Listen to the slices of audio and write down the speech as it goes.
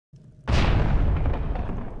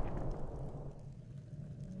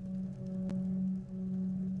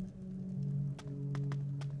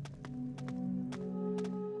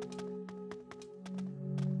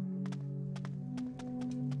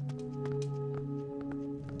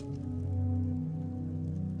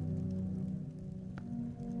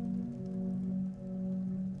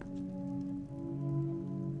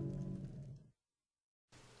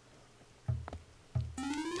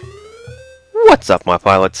What's up, my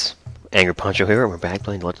pilots? Angry Poncho here, and we're back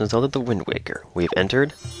playing Legend of Zelda: The Wind Waker. We've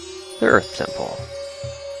entered the Earth Temple.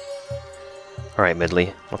 Alright,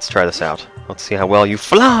 Midley, let's try this out. Let's see how well you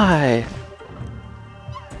fly!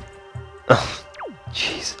 Oh,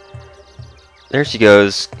 jeez. There she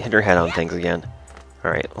goes, hit her head on things again.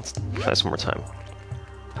 Alright, let's try this one more time.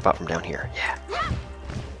 How about from down here? Yeah.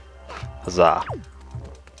 Huzzah.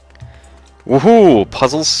 Woohoo!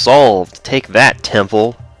 Puzzle solved! Take that,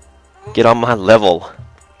 Temple! Get on my level!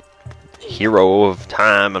 Hero of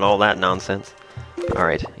time and all that nonsense.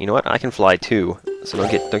 Alright, you know what? I can fly too, so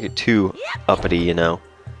don't get too uppity, you know.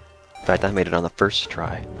 In fact, I made it on the first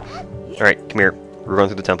try. Alright, come here. We're going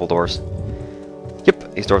through the temple doors.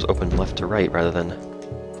 Yep, these doors open left to right rather than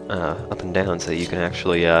up and down, so you can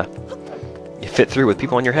actually you fit through with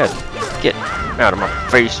people on your head. Get out of my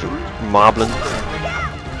face, you moblin.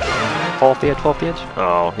 Fall off the edge, fall off the edge.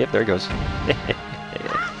 Oh, yep, there he goes.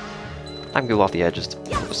 I can go off the edge. It's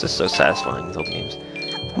just so satisfying in Zelda games.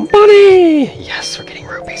 Money! Yes, we're getting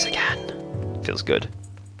rupees again. Feels good.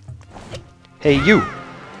 Hey, you!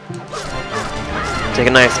 Take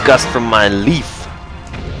a nice gust from my leaf.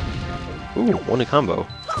 Ooh, one combo.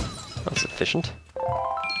 That's efficient.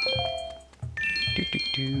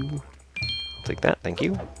 I'll take that, thank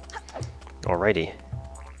you. Alrighty.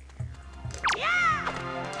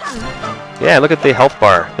 Yeah, look at the health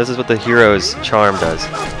bar. This is what the hero's charm does.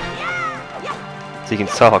 So you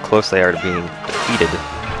can tell how close they are to being defeated.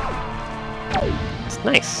 It's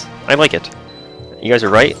nice. I like it. You guys are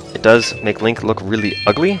right. It does make Link look really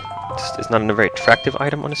ugly. It's not a very attractive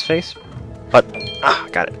item on his face. But,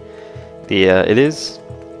 got it. It is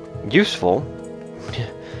useful.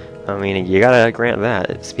 I mean, you gotta grant that.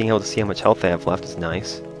 It's being able to see how much health they have left is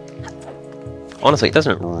nice. Honestly, it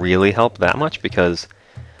doesn't really help that much because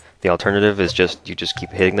the alternative is you just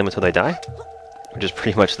keep hitting them until they die. Which is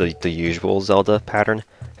pretty much the usual Zelda pattern.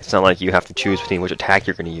 It's not like you have to choose between which attack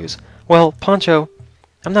you're going to use. Well, Poncho,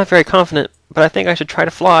 I'm not very confident, but I think I should try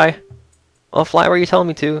to fly. I'll fly where you tell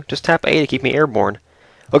me to. Just tap A to keep me airborne.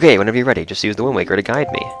 Okay, whenever you're ready, just use the Wind Waker to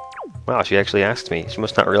guide me. Wow, she actually asked me. She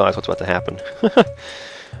must not realize what's about to happen.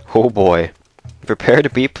 Oh boy. Prepare to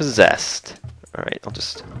be possessed. Alright, I'll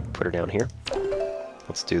just put her down here.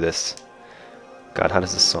 Let's do this. God, how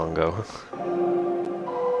does this song go?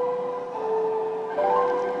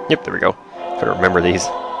 Yep, there we go. Gotta remember these.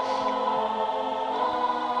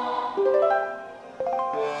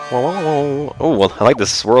 Whoa. Oh, well, I like the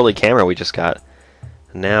swirly camera we just got.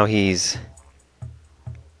 Now he's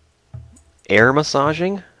air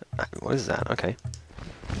massaging? What is that? Okay.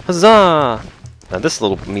 Huzzah! Now this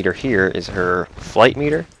little meter here is her flight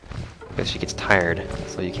meter. Because she gets tired,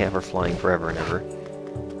 so you can't have her flying forever and ever.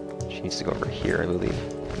 She needs to go over here, I believe.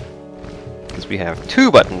 Because we have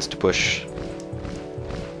 2 buttons to push.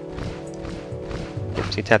 Yep,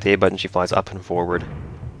 so you tap the A button, she flies up and forward.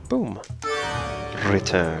 Boom.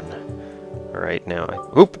 Return. Alright, now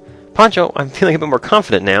Oop! Poncho, I'm feeling a bit more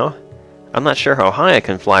confident now. I'm not sure how high I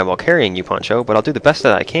can fly while carrying you, Poncho, but I'll do the best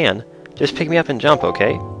that I can. Just pick me up and jump,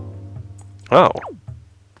 okay? Oh.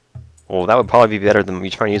 Well, that would probably be better than me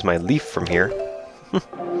trying to use my leaf from here.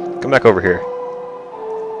 Come back over here.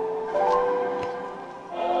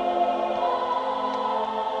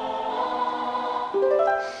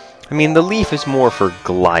 I mean, the leaf is more for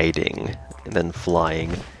gliding than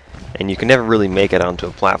flying, and you can never really make it onto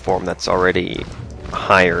a platform that's already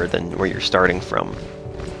higher than where you're starting from.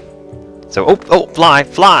 So, oh, fly!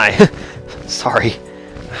 Sorry.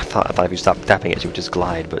 I thought if you stopped tapping it, she would just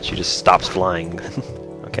glide, but she just stops flying.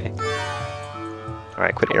 Okay.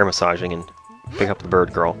 Alright, quit air massaging and pick up the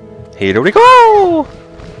bird girl. Here we go!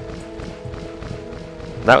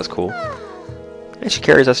 That was cool. And she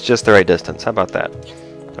carries us just the right distance. How about that?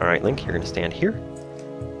 Alright, Link, you're gonna stand here.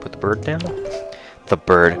 Put the bird down. The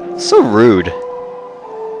bird. So rude.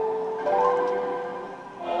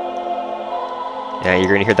 Yeah,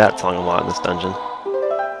 you're gonna hear that song a lot in this dungeon.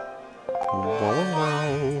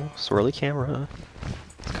 Whoa. Swirly camera.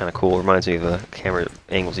 It's kind of cool. It reminds me of the camera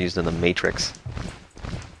angles used in the Matrix.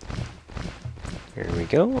 Here we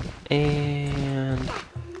go. And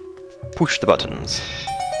push the buttons.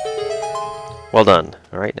 Well done.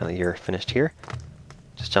 Alright, now that you're finished here,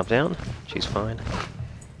 just jump down. She's fine.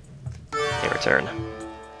 And return.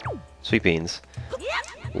 Sweet beans.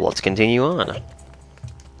 Let's continue on.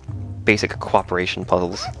 Basic cooperation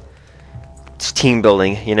puzzles. It's team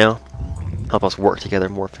building, you know? Help us work together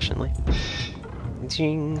more efficiently.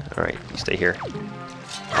 Alright, you stay here.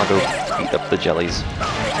 I'll go beat up the jellies.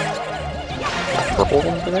 Purple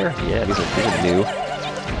ones over there? Yeah, these are new.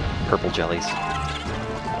 Purple jellies.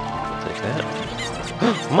 Take that.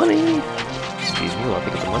 Money! Excuse me, I'll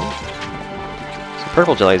pick up the money.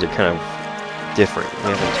 Purple jellies are kind of different.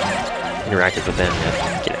 We haven't interacted with them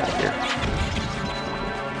yet. Get out of here.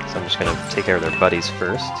 So I'm just gonna take care of their buddies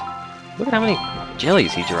first. Look at how many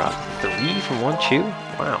jellies he dropped. 3 from one chew?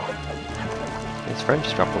 Wow. His friend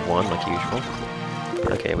just dropped the 1 like usual.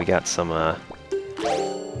 Okay, we got some,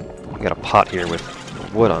 we got a pot here with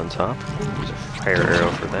wood on top. Use a fire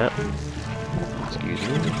arrow for that. Excuse me.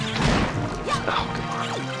 Oh, come on.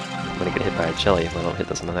 I'm gonna get hit by a jelly if I don't hit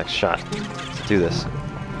this on the next shot. Let's do this.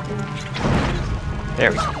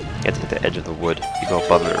 There we go. You have to hit the edge of the wood. If you go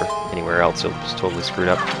above it or anywhere else, you'll just totally screwed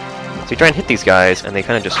up. So you try and hit these guys, and they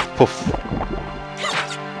kind of just poof.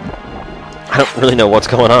 I don't really know what's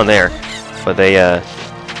going on there, but they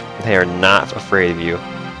are not afraid of you,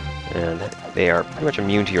 and they are pretty much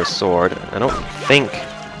immune to your sword. I don't think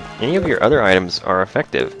any of your other items are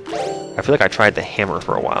effective. I feel like I tried the hammer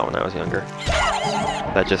for a while when I was younger.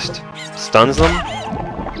 That just stuns them,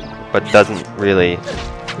 but doesn't really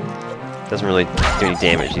do any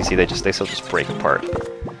damage. You see, they still just break apart.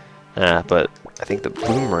 But I think the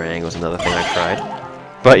boomerang was another thing I tried.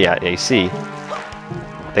 But yeah, you see,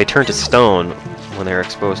 they turn to stone when they're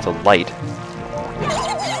exposed to light.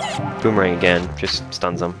 Boomerang again just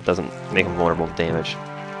stuns them, doesn't make them vulnerable to damage.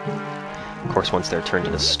 Of course, once they're turned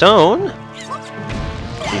into stone,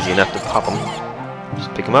 it's easy enough to pop them.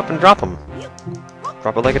 Just pick them up and drop them.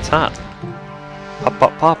 Drop it like it's hot. Pop,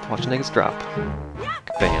 pop, pop. Watch the niggas drop.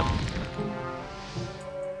 Bam.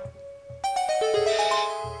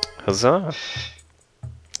 Huzzah!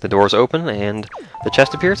 The doors open and the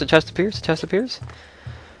chest appears. The chest appears. The chest appears.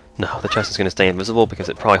 No, the chest is going to stay invisible because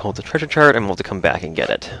it probably holds a treasure chart, and we'll have to come back and get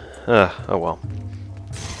it. Oh well.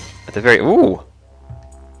 At the very... Ooh!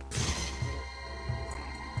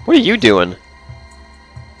 What are you doing?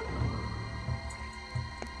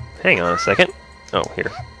 Hang on a second. Oh,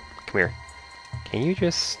 here. Come here. Can you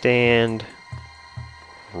just stand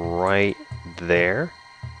right there?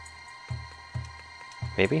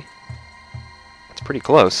 Maybe? It's pretty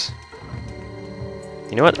close.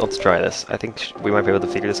 You know what? Let's try this. I think we might be able to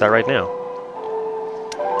figure this out right now.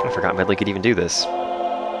 I forgot Medley could even do this.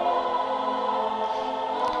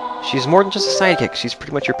 She's more than just a sidekick. She's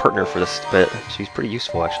pretty much your partner for this bit. She's pretty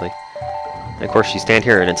useful, actually. And of course, you stand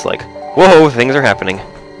here and it's like, whoa, things are happening.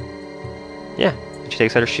 Yeah, she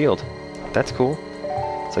takes out her shield. That's cool.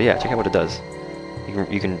 So yeah, check out what it does.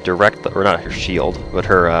 You can direct the, or not her shield, but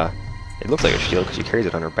her, it looks like a shield because she carries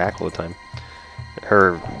it on her back all the time.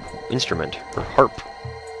 Her instrument, her harp.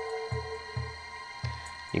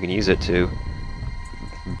 You can use it to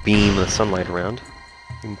beam the sunlight around.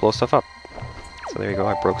 You can blow stuff up. So there you go,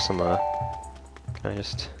 I broke some, can I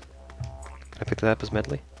pick that up as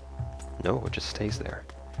Medley? No, it just stays there.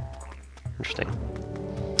 Interesting.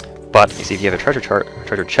 But, you see, if you have a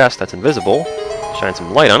treasure chest that's invisible, shine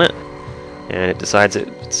some light on it, and it decides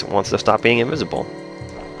it wants to stop being invisible.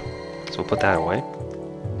 So we'll put that away.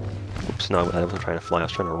 Oops, no, I wasn't trying to fly, I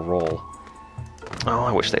was trying to roll. Oh,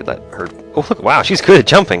 I wish they'd let her... Oh, look, wow, she's good at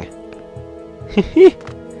jumping!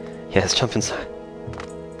 Yes, jump inside.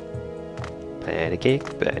 Patty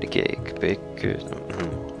cake, big good.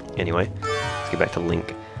 Anyway, let's get back to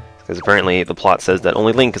Link. Because apparently the plot says that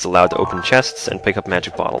only Link is allowed to open chests and pick up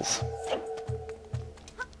magic bottles.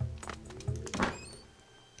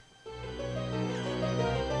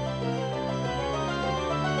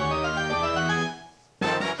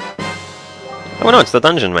 Oh no, it's the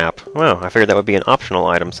dungeon map. Wow, I figured that would be an optional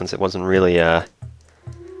item since it wasn't really,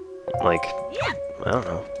 like, I don't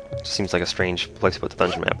know. It just seems like a strange place to put the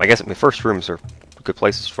dungeon map. I guess the first rooms are good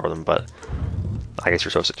places for them, but I guess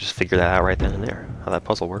you're supposed to just figure that out right then and there, how that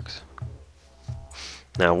puzzle works.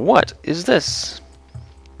 Now, what is this?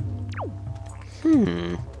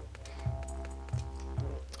 So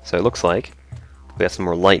it looks like we have some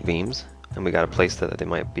more light beams, and we got a place that they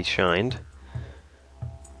might be shined.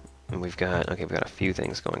 And we've got a few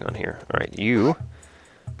things going on here. Alright, you,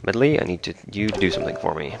 Medley, I need you to do something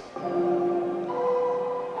for me.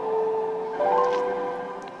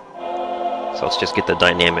 So let's just get the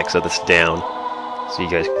dynamics of this down so you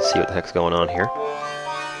guys can see what the heck's going on here.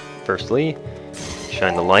 Firstly,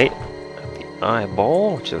 shine the light at the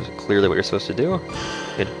eyeball, which is clearly what you're supposed to do.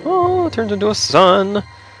 It turns into a sun.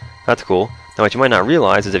 That's cool. Now what you might not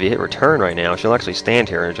realize is if you hit return right now, she'll actually stand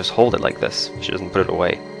here and just hold it like this. She doesn't put it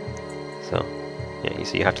away. So, yeah, you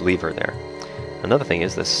see you have to leave her there. Another thing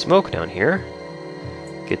is the smoke down here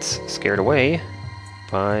gets scared away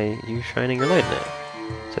by you shining your light in it.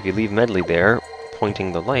 So if you leave Medley there,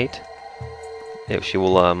 pointing the light, she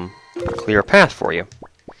will clear a path for you.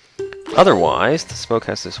 Otherwise, the smoke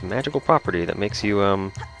has this magical property that makes you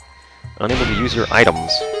unable to use your items.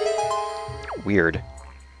 Weird.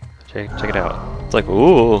 Check it out. It's like,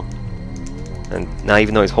 ooh! And now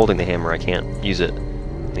even though he's holding the hammer, I can't use it.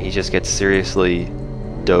 And he just gets seriously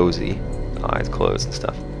dozy. Eyes closed and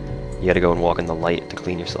stuff. You gotta go and walk in the light to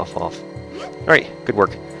clean yourself off. Alright, good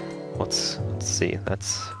work. Let's see,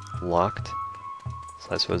 that's locked.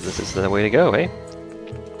 So I suppose this is the way to go, eh?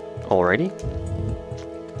 Alrighty.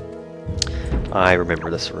 I remember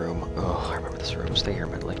this room. Oh, I remember this room. Stay here,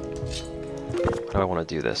 Medley. How do I want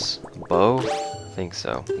to do this? Bow? I think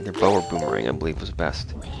so. Either bow or boomerang, I believe, was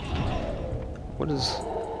best. What is...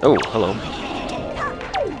 Oh, hello.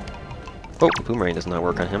 Oh, boomerang does not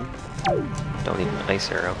work on him. Don't need an ice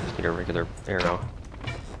arrow. Just need a regular arrow.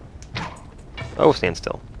 Oh, stand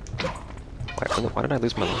still. Why did I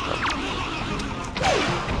lose my left arm?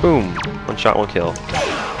 Boom! One shot, one kill.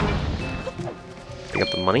 Pick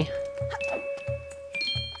up the money.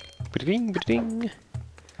 Ba-ding, ba-ding.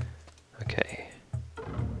 Okay.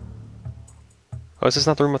 Oh, is this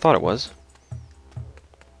not the room I thought it was?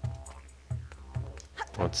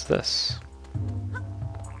 What's this?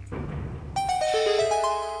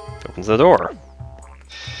 Opens the door.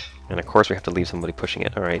 And of course we have to leave somebody pushing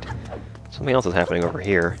it. Alright. Something else is happening over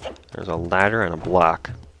here. There's a ladder and a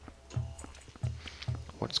block.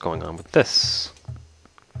 What's going on with this?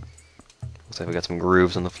 Looks like we got some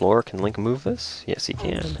grooves on the floor. Can Link move this? Yes, he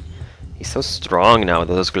can. He's so strong now with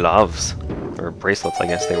those gloves. Or bracelets, I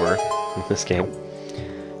guess they were in this game.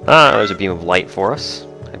 Ah, there's a beam of light for us.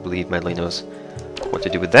 I believe Medley knows what to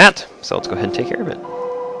do with that. So let's go ahead and take care of it.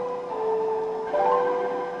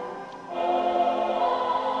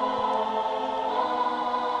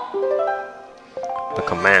 The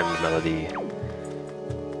command melody.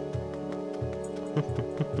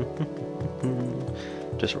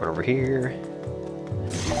 Just run over here.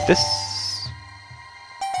 Do this.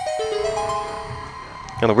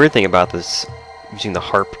 Now the weird thing about this, using the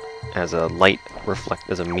harp as a light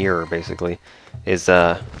as a mirror basically, is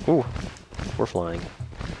ooh, we're flying.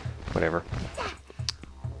 Whatever.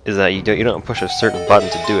 Is that you don't push a certain button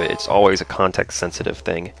to do it. It's always a context sensitive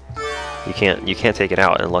thing. You can't take it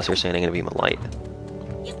out unless you're standing in a beam of light.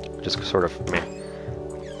 Just sort of meh.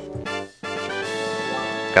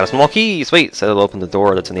 Got a small key! Sweet! So it'll open the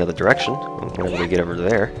door that's in the other direction whenever we get over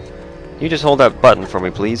there. You just hold that button for me,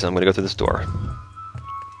 please. I'm gonna go through this door.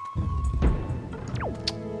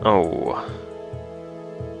 Oh.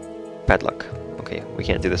 Bad luck. Okay, we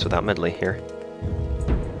can't do this without Medley here.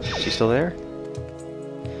 Is she still there?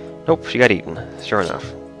 Nope, she got eaten. Sure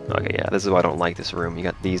enough. Okay, yeah, this is why I don't like this room. You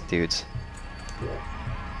got these dudes.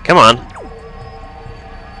 Come on!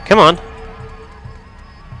 Come on!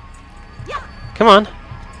 Come on!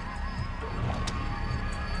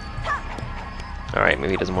 Alright,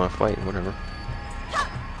 maybe he doesn't want to fight, whatever.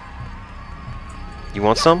 You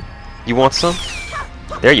want some? You want some?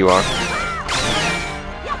 There you are.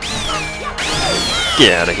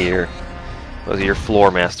 Get out of here. Those are your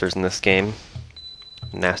floor masters in this game.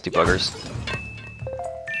 Nasty buggers.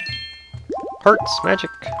 Hearts,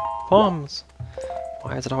 magic, bombs.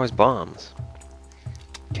 Why is it always bombs?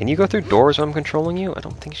 Can you go through doors when I'm controlling you? I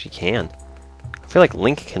don't think she can. I feel like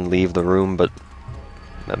Link can leave the room, but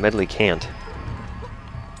Medley can't.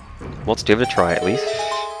 Well, let's give it a try at least.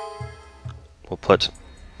 We'll put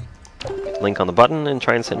Link on the button and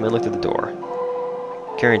try and send Medley through the door.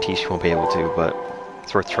 Guarantee she won't be able to, but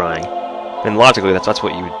it's worth trying. And logically, that's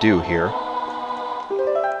what you would do here.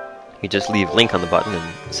 You just leave Link on the button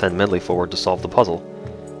and send Medley forward to solve the puzzle.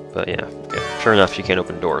 But yeah, sure enough, she can't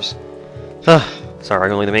open doors.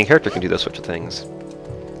 Sorry, only the main character can do those sorts of things.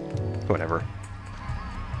 Whatever.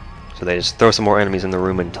 So they just throw some more enemies in the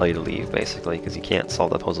room and tell you to leave, basically, because you can't solve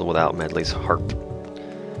the puzzle without Medley's harp.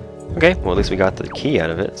 Okay, well at least we got the key out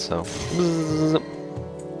of it, so...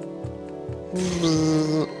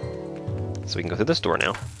 So we can go through this door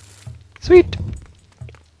now. Sweet!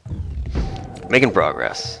 Making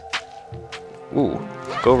progress. Ooh,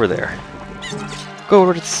 go over there. Go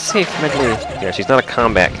over to safe, Medley! Yeah, she's not a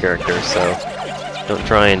combat character, so don't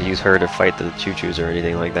try and use her to fight the choo-choos or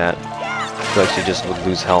anything like that. I feel like she just would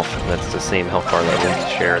lose health, and that's the same health bar that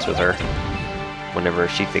Link shares with her. Whenever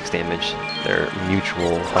she takes damage, their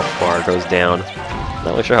mutual health bar goes down. Not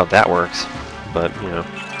really sure how that works, but, you know.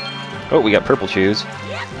 Oh, we got purple shoes.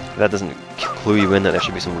 If that doesn't clue you in that there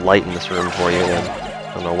should be some light in this room for you, then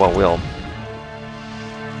I don't know what will.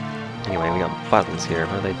 Anyway, we got buttons here.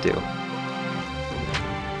 What do they do?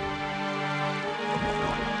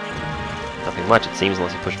 Nothing much, it seems,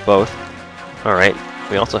 unless you push both. Alright,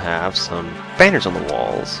 we also have some banners on the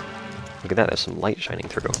walls. Look at that, there's some light shining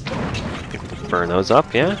through. Burn those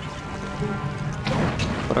up, yeah?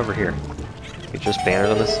 What over here? Just banners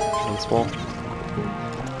on this wall?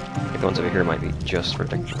 think the ones over here might be just for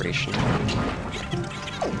decoration.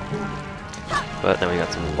 But now we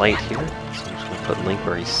got some light here, so I'm just gonna put Link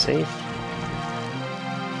where he's safe.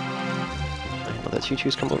 Let the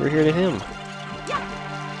choo-choos come over here to him.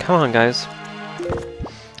 Come on, guys.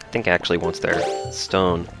 I think actually once they're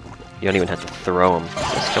stone, you don't even have to throw them.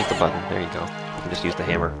 Just jump the button. There you go. You can just use the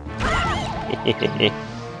hammer.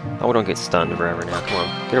 Oh, we don't get stunned forever now. Come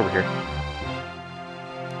on, get over here.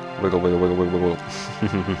 Wiggle, wiggle, wiggle, wiggle, wiggle.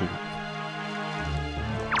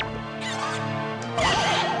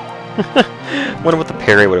 Wonder what the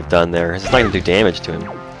parry would have done there. It's not going to do damage to him.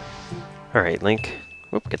 Alright, Link.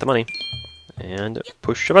 Whoop, get the money. And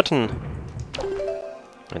push a button.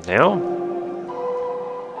 And now?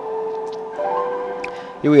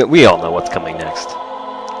 We all know what's coming next.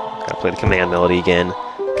 Gotta play the command melody again.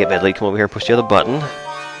 Get Medley, come over here, push the other button.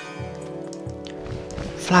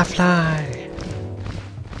 Fly, fly!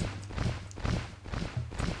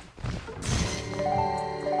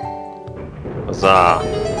 Huzzah!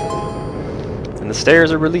 And the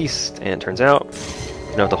stairs are released, and it turns out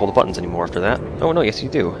you don't have to hold the buttons anymore after that. Oh no, yes you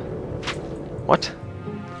do. What?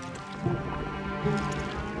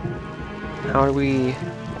 How do we...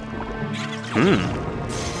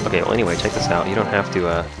 Okay, well anyway, check this out. You don't have to,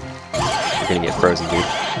 you're gonna get frozen, dude.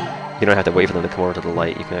 You don't have to wait for them to come over to the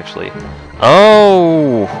light. You can actually...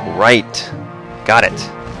 Oh! Right! Got it.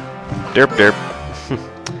 Derp derp.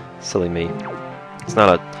 Silly me. It's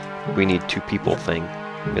not a we need 2 people thing.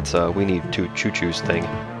 It's a we need 2 choo-choos thing.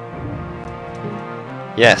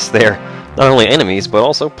 Yes, they're not only enemies, but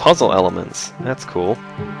also puzzle elements. That's cool.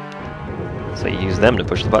 So you use them to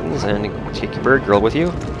push the buttons, and you take your bird girl with you,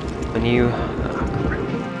 and you...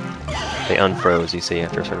 They unfroze, you see,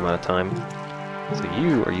 after a certain amount of time. So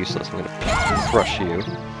you are useless. I'm going to crush you.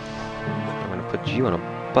 I'm going to put you on a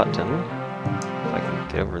button. If I can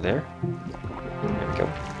get over there. There we go.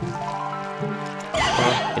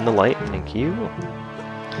 In the light, thank you.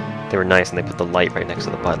 They were nice, and they put the light right next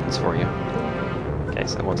to the buttons for you. Okay,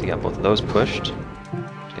 so once you got both of those pushed,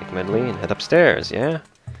 take Medley and head upstairs, yeah?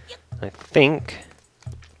 I think...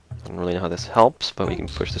 I don't really know how this helps, but we can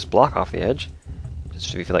push this block off the edge. Just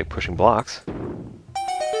if you feel like pushing blocks.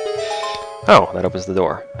 Oh, that opens the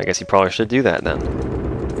door. I guess you probably should do that then.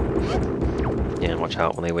 Yeah, and watch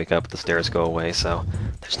out when they wake up, the stairs go away, so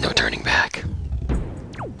there's no turning back.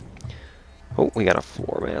 Oh, we got a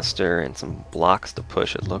floor master and some blocks to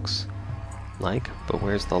push, it looks like. But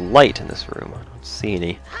where's the light in this room? I don't see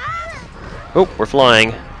any. Oh, we're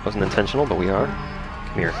flying. Wasn't intentional, but we are.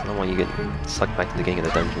 Come here. I don't want you getting sucked back to the beginning of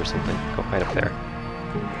the dungeon or something. Go right up there.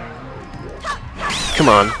 Come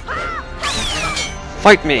on.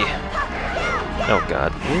 Fight me! Oh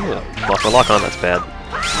god. Lock on, that's bad.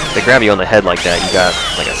 If they grab you on the head like that, you got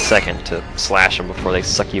like a second to slash them before they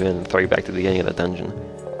suck you in and throw you back to the beginning of the dungeon.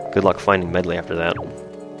 Good luck finding Medley after that.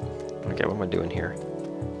 Okay, what am I doing here?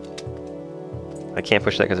 I can't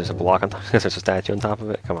push that because there's a block on top, because there's a statue on top of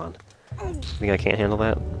it? Come on. You think I can't handle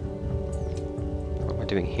that? What am I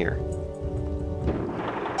doing here?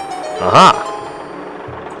 Aha!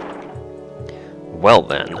 Well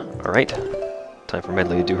then, alright. Time for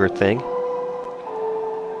Medley to do her thing.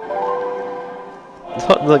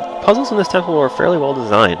 The puzzles in this temple are fairly well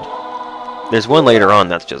designed. There's one later on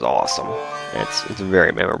that's just awesome. It's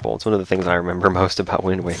very memorable. It's one of the things I remember most about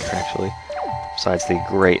Wind Waker, actually. Besides the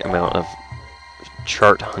great amount of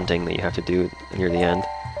chart hunting that you have to do near the end.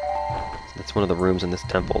 That's one of the rooms in this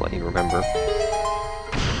temple that you remember.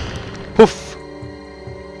 Poof!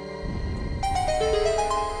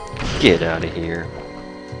 Get out of here.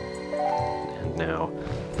 And now...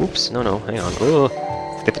 Oops, no, hang on. Ugh.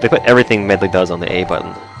 They put everything Medley does on the A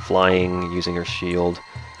button. Flying, using her shield.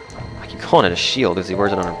 I keep calling it a shield because he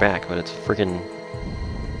wears it on her back, but it's freaking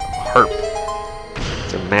harp.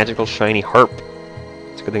 It's a magical shiny harp.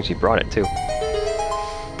 It's a good thing she brought it too.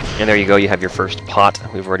 And there you go, you have your first pot.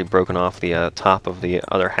 We've already broken off the top of the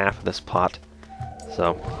other half of this pot.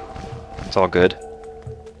 So, it's all good.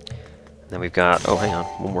 Then we've got, oh hang on,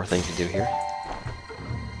 one more thing to do here.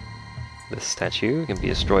 This statue can be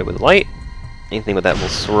destroyed with light. Anything with that little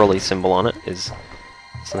swirly symbol on it is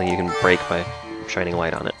something you can break by shining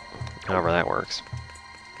light on it. However that works.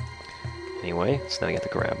 Anyway, so now you have to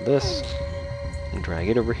grab this and drag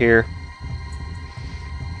it over here.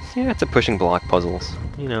 Yeah, it's a pushing block puzzles,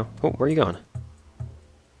 you know. Oh, where are you going?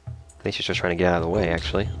 I think she's just trying to get out of the way,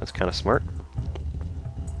 actually. That's kind of smart.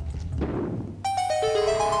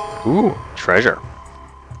 Ooh, treasure.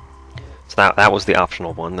 So that was the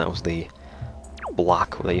optional one. That was the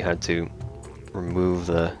block that you had to remove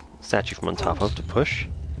the statue from on top of to push.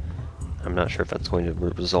 I'm not sure if that's going to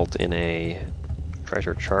result in a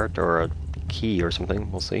treasure chart or a key or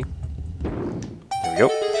something. We'll see. There we go.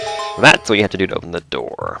 That's what you have to do to open the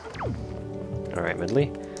door. Alright,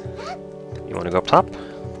 Medley. You want to go up top?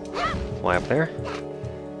 Fly up there.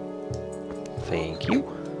 Thank you.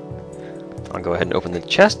 I'll go ahead and open the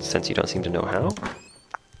chest, since you don't seem to know how.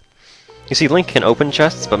 You see, Link can open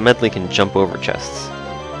chests, but Medley can jump over chests.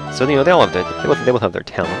 So, you know, they both have their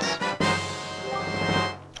talents.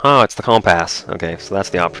 Oh, it's the compass. Okay, so that's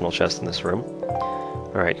the optional chest in this room.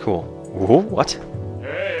 Alright, cool. Whoa, what?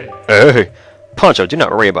 Hey! Hey! Poncho, do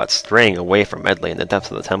not worry about straying away from Medley in the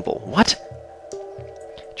depths of the temple. What?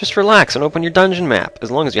 Just relax and open your dungeon map. As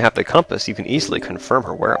long as you have the compass, you can easily confirm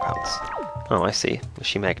her whereabouts. Oh, I see. Is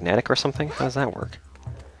she magnetic or something? How does that work?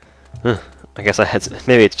 I guess I had...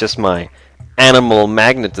 Maybe it's just my animal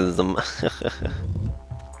magnetism.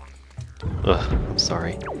 Ugh, I'm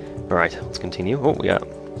sorry. Alright, let's continue. Oh, we got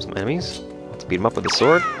some enemies. Let's beat them up with the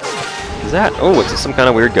sword. What is that? Oh, it's some kind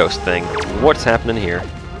of weird ghost thing. What's happening here?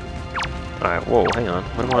 Alright, whoa, hang on.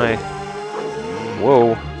 What am I...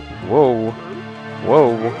 Whoa. Whoa.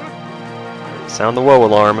 Whoa. Sound the whoa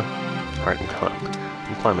alarm. Alright,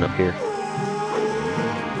 I'm climbing up here.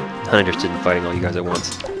 Not interested in fighting all you guys at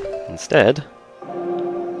once. Instead,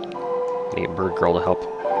 I need a bird girl to help.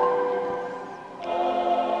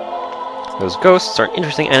 Those ghosts are an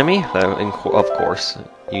interesting enemy, of course,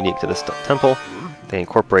 unique to this temple. They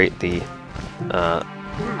incorporate the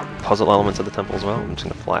puzzle elements of the temple as well. I'm just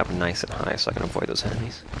going to fly up nice and high so I can avoid those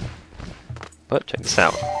enemies. But check this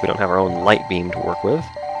out. We don't have our own light beam to work with,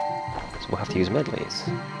 so we'll have to use Medley's.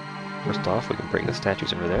 First off, we can break the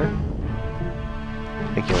statues over there.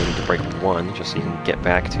 I think you only need to break one, just so you can get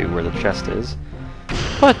back to where the chest is.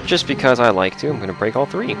 But just because I like to, I'm going to break all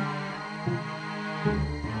three.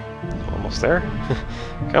 Almost there.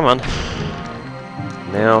 Come on.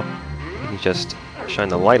 Now, you just shine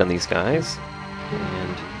the light on these guys,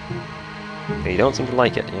 and they don't seem to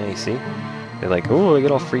like it. Yeah, you see? They're like, ooh, they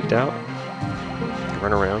get all freaked out. They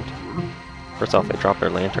run around. First off, they drop their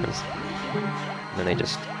lanterns. And then they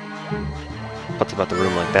just putz about the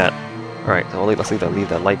room like that. Alright, so let's leave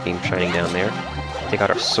that light beam shining down there. Take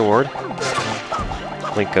out our sword.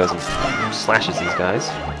 Link goes and slashes these guys.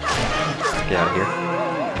 Get out of here.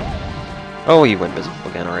 Oh, you went visible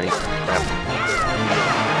again already. Crap.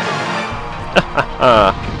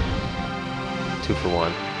 2 for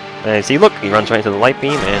 1. And see, look, he runs right into the light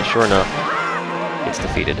beam, and sure enough, it's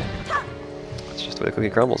defeated. It's just the way the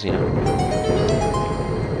cookie crumbles, you know.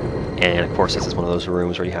 And of course, this is one of those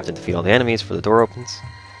rooms where you have to defeat all the enemies before the door opens.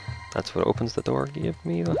 That's what opens the door. Give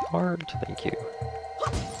me the heart. Thank you.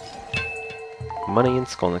 Money and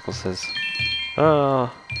skull necklaces.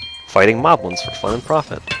 Fighting moblins for fun and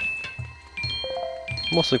profit.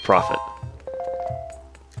 Mostly profit.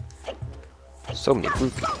 So many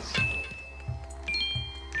rupees.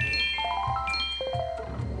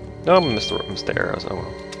 No, I missed the arrows. Oh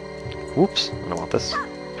well. Whoops. I don't want this.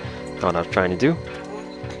 Not what I was trying to do.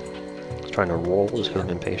 I was trying to roll just because I'm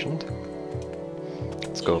impatient.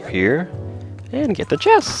 Let's go up here and get the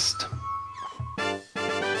chest.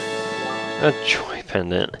 A joy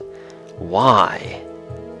pendant. Why?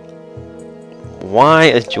 Why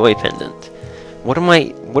a joy pendant? What am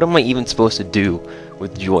I even supposed to do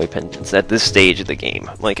with joy pendants at this stage of the game?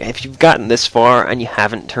 Like, if you've gotten this far and you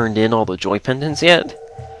haven't turned in all the joy pendants yet?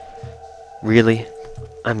 Really?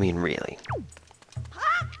 I mean, really.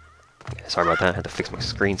 Sorry about that, I had to fix my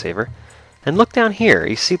screensaver. And look down here,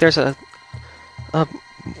 you see there's a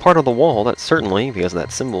part of the wall that certainly, because of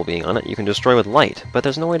that symbol being on it, you can destroy with light, but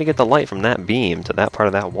there's no way to get the light from that beam to that part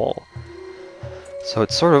of that wall. So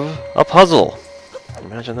it's sort of a puzzle.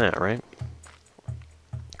 Imagine that, right?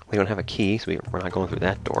 We don't have a key, so we're not going through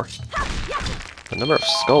that door. The number of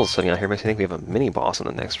skulls sitting out here makes me think we have a mini-boss in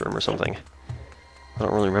the next room or something. I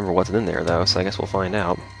don't really remember what's in there, though, so I guess we'll find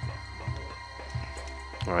out.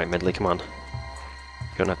 Alright, Medley, come on.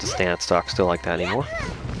 You don't have to stand stock still like that anymore.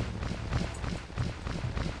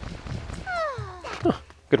 Huh,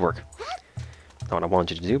 good work. Not what I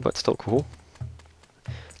wanted you to do, but still cool.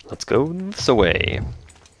 Let's go this way.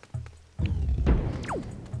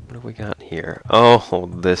 What have we got here? Oh,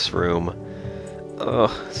 this room.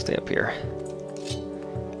 Oh, stay up here.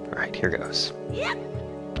 Alright, here goes.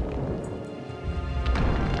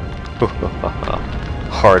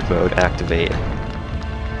 Hard mode activate.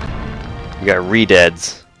 We got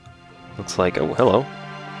redeads. Looks like, oh, hello.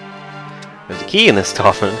 There's a key in this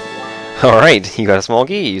coffin. Alright, you got a small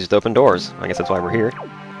key. Use it to open doors. I guess that's why we're here.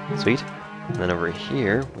 Sweet. And then over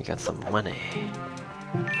here, we got some money.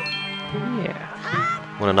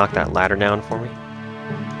 Yeah. Want to knock that ladder down for me?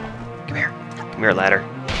 Come here. Come here, ladder.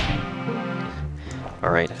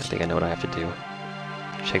 Alright, I think I know what I have to do.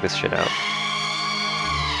 Check this shit out.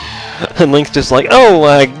 And Link's just like, oh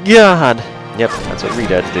my god! Yep, that's what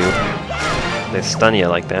Redeads do. They stun you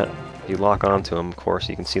like that. If you lock onto them, of course,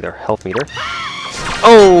 you can see their health meter.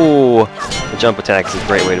 Oh! The jump attack is a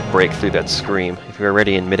great way to break through that scream. If you're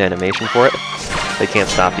already in mid-animation for it, they can't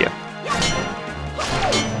stop you.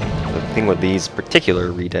 The thing with these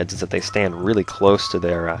particular Redeads is that they stand really close to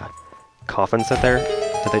their coffins that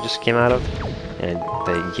they just came out of, and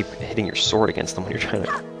they keep hitting your sword against them when you're trying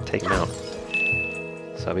to take them out.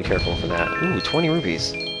 So be careful for that. Ooh, 20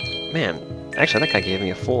 rupees. Man, actually that guy gave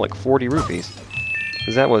me a full, like, 40 rupees.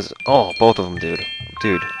 Because that was... Oh, both of them, dude.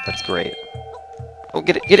 Dude, that's great. Oh,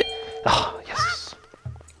 get it, get it! Oh, yes.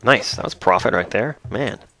 Nice, that was profit right there.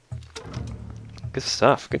 Man. Good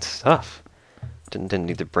stuff, good stuff. Didn't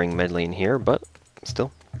need to bring Medley in here, but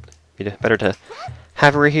still. Better to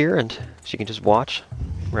have her here, and she can just watch,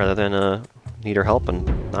 rather than need her help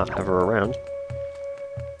and not have her around.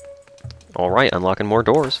 Alright, unlocking more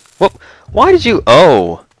doors. Whoop! Why did you...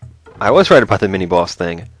 Oh! I was right about the mini-boss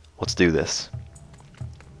thing. Let's do this.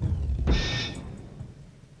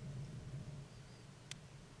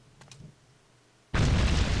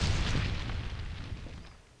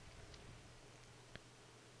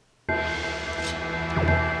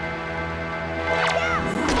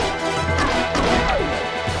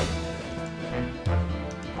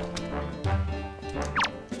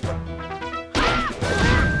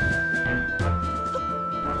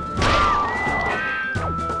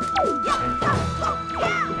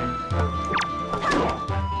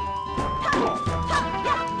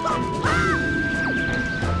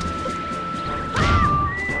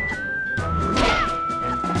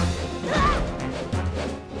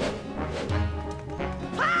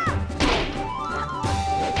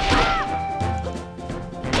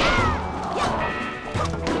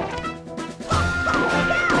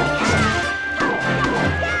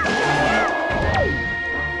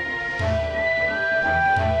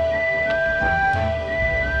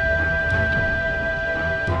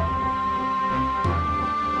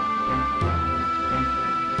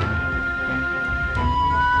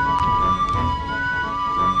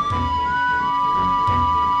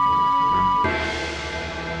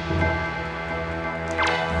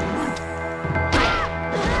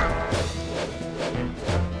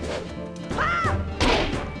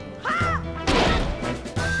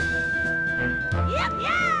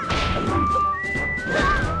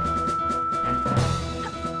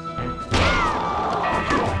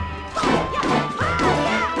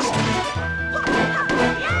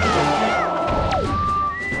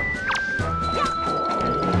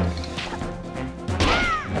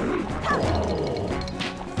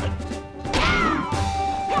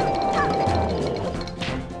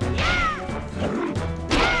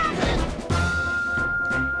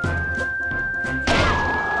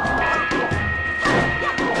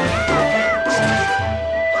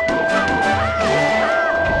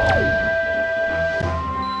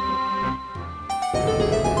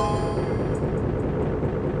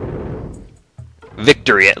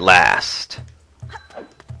 Victory at last!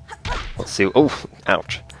 Let's see... Oh,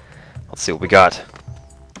 ouch. Let's see what we got.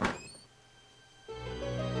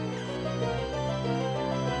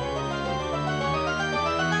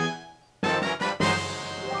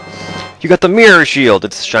 You got the Mirror Shield!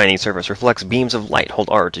 Its shiny surface reflects beams of light. Hold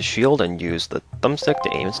R to shield and use the thumbstick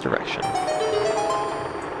to aim its direction.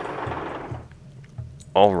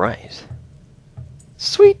 Alright.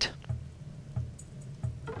 Sweet!